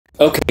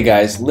Okay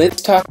guys, let's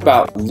talk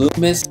about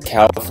Loomis,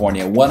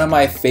 California, one of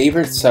my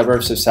favorite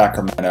suburbs of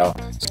Sacramento.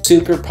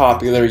 Super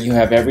popular. You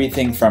have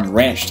everything from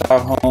ranch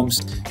style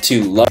homes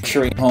to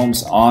luxury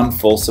homes on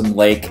Folsom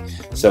Lake.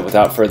 So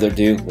without further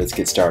ado, let's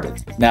get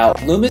started. Now,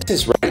 Loomis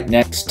is right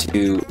next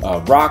to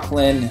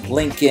Rocklin,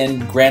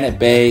 Lincoln, Granite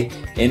Bay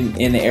in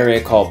the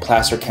area called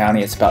Placer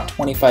County. It's about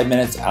 25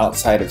 minutes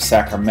outside of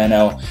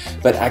Sacramento.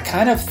 But I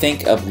kind of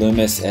think of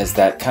Loomis as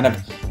that kind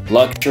of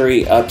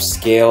luxury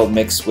upscale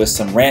mixed with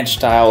some ranch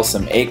style,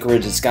 some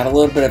acreage. It's got a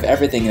little bit of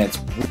everything and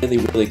it's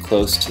really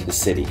close to the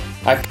city.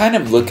 I kind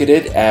of look at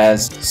it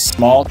as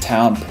small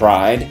town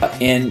pride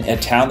in a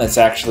town that's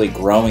actually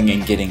growing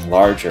and getting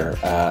larger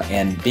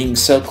and being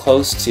so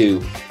close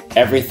to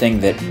everything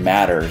that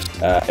matters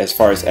as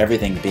far as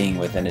everything being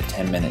within a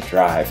 10-minute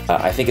drive.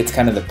 I think it's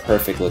kind of the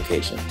perfect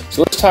location.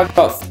 So let's talk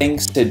about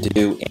things to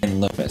do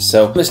in Loomis.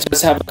 So Loomis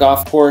does have a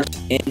golf course,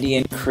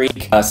 Indian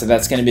Creek, so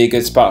that's going to be a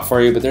good spot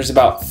for you, but there's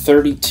about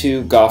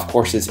 32 golf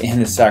courses in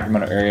the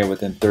Sacramento area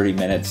within 30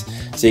 minutes,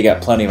 so you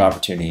got plenty of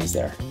opportunities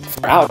there.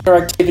 For outdoor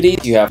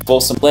activities, you have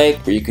Folsom Lake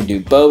where you can do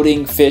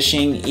boating,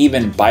 fishing,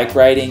 even bike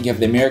riding. You have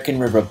the American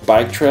River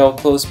Bike Trail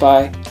close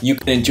by. You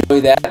can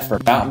enjoy that for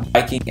mountain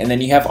biking. And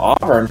then you have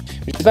Auburn,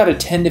 which is about a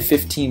 10 to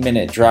 15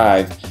 minute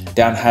drive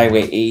down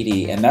Highway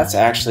 80, and that's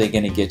actually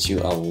going to get you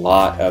a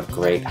lot of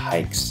great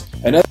hikes.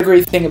 Another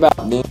great thing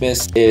about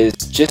Loomis is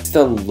just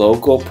the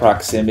local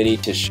proximity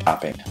to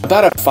shopping.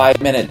 About a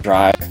 5-minute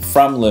drive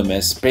from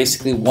Loomis,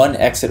 basically one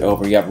exit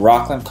over, you have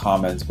Rocklin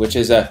Commons, which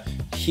is a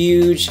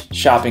huge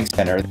shopping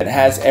center that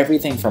has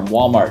everything from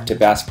Walmart to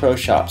Bass Pro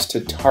Shops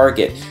to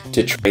Target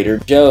to Trader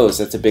Joe's.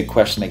 That's a big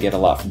question I get a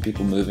lot from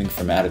people moving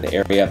from out of the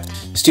area.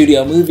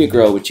 Studio Movie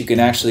Grill, which you can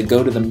actually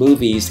go to the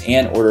movies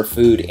and order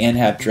food and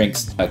have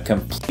drinks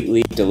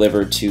completely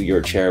delivered to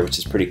your chair, which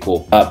is pretty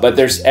cool. But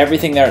there's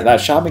everything there at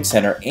that shopping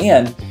center,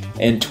 and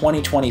in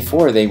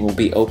 2024 they will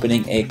be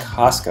opening a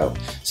Costco.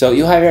 So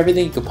you'll have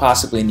everything you could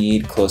possibly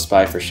need close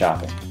by for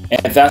shopping.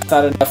 And if that's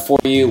not enough for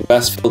you,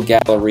 Westfield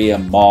Galleria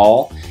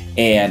Mall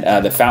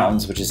and the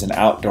Fountains, which is an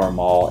outdoor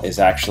mall, is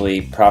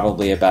actually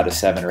probably about a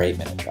 7 or 8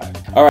 minute drive.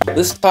 All right,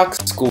 let's talk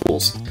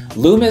schools.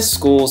 Loomis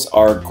schools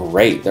are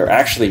great. They're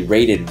actually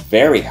rated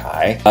very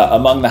high.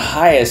 Among the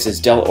highest is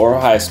Del Oro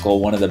High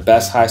School, one of the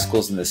best high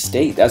schools in the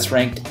state. That's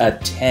ranked a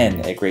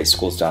 10 at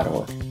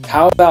greatschools.org.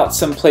 How about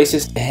some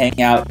places to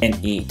hang out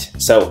and eat?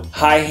 So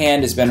High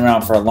Hand has been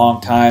around for a long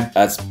time.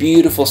 It's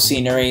beautiful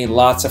scenery,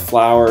 lots of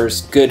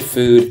flowers, good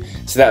food.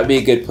 So that would be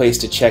a good place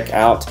to check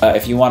out.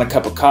 If you want a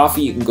cup of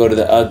coffee, you can go to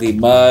the Ugly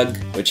Mug,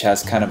 which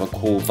has kind of a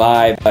cool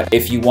vibe.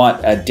 If you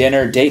want a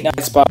dinner date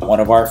night spot, one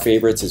of our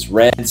favorites is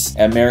Red's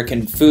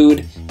American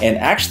Food, and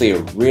actually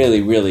a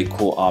really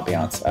cool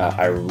ambiance.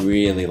 I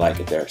really like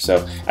it there,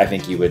 so I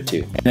think you would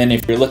too. And then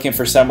if you're looking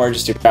for somewhere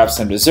just to grab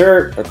some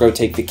dessert or go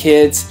take the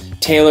kids,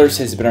 Taylor's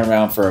has been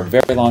around for a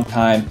very long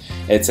time.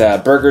 It's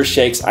burgers,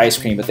 shakes, ice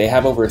cream, but they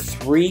have over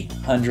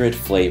 300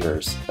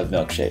 flavors of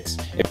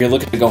milkshakes. If you're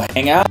looking to go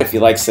hang out, if you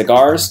like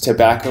cigars,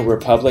 Tobacco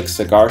Republic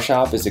Cigar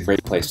Shop is a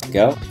great place to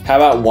go. How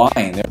about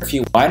wine? There are a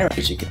few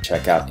wineries you can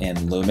check out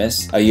in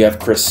Loomis. You have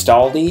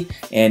Cristaldi,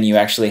 and you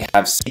actually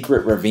have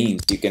Secret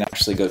Ravines. You can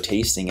actually go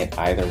tasting at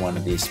either one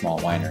of these small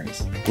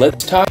wineries.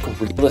 Let's talk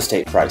real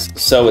estate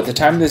prices. So at the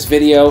time of this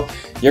video,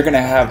 you're going to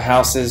have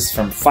houses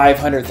from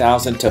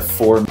 $500,000 to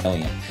 $4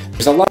 million.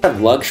 There's a lot of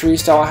luxury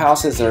style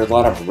houses, there are a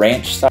lot of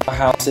ranch style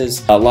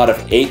houses, a lot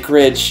of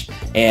acreage,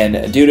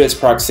 and due to its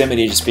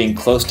proximity, just being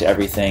close to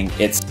everything,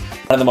 it's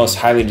one of the most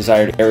highly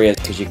desired areas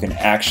because you can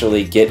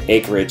actually get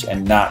acreage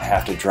and not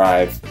have to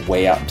drive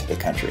way out into the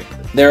country.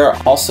 There are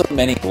also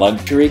many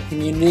luxury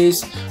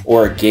communities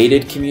or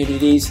gated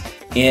communities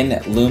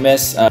in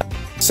Loomis.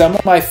 Some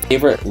of my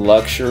favorite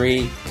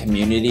luxury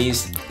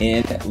communities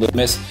in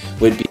Loomis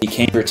would be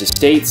Cambridge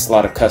Estates, a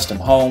lot of custom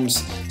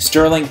homes,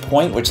 Sterling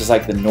Point, which is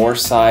like the north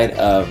side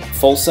of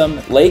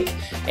Folsom Lake,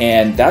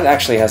 and that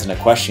actually has an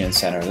equestrian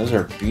center. Those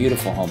are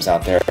beautiful homes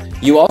out there.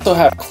 You also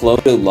have Clos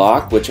du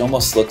Lac, which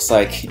almost looks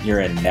like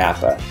you're in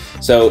Napa.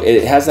 So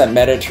it has that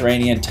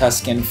Mediterranean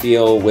Tuscan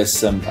feel with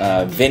some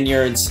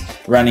vineyards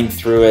running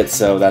through it,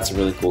 so that's a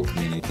really cool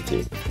community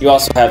too. You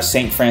also have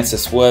St.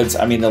 Francis Woods.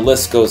 I mean, the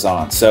list goes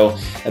on. So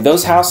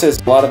those houses,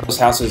 a lot of those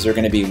houses are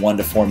going to be 1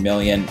 to 4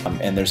 million,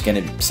 and there's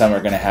going to some are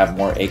going to have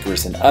more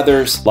acres than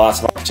others. Lots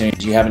of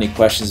opportunities. Do you have any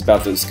questions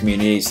about those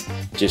communities?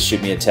 Just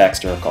shoot me a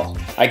text or a call.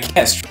 I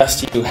can't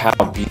stress to you how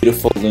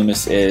beautiful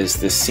Loomis is.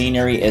 The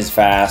scenery is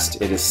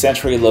vast. It is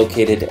centrally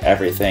located to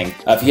everything.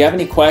 If you have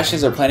any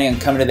questions or planning on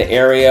coming to the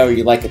area, or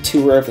you'd like a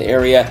tour of the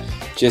area,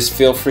 just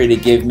feel free to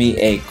give me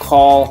a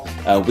call.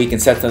 We can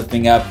set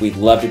something up. We'd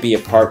love to be a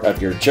part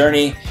of your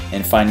journey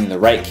and finding the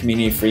right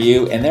community for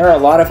you. And there are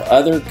a lot of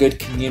other good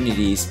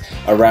communities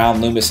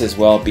around Loomis as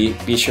well.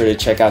 Be sure to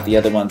check out the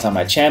other ones on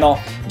my channel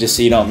just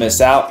so you don't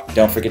miss out.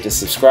 Don't forget to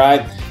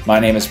subscribe. My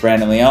name is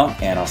Brandon Leon,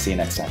 and I'll see you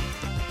next time.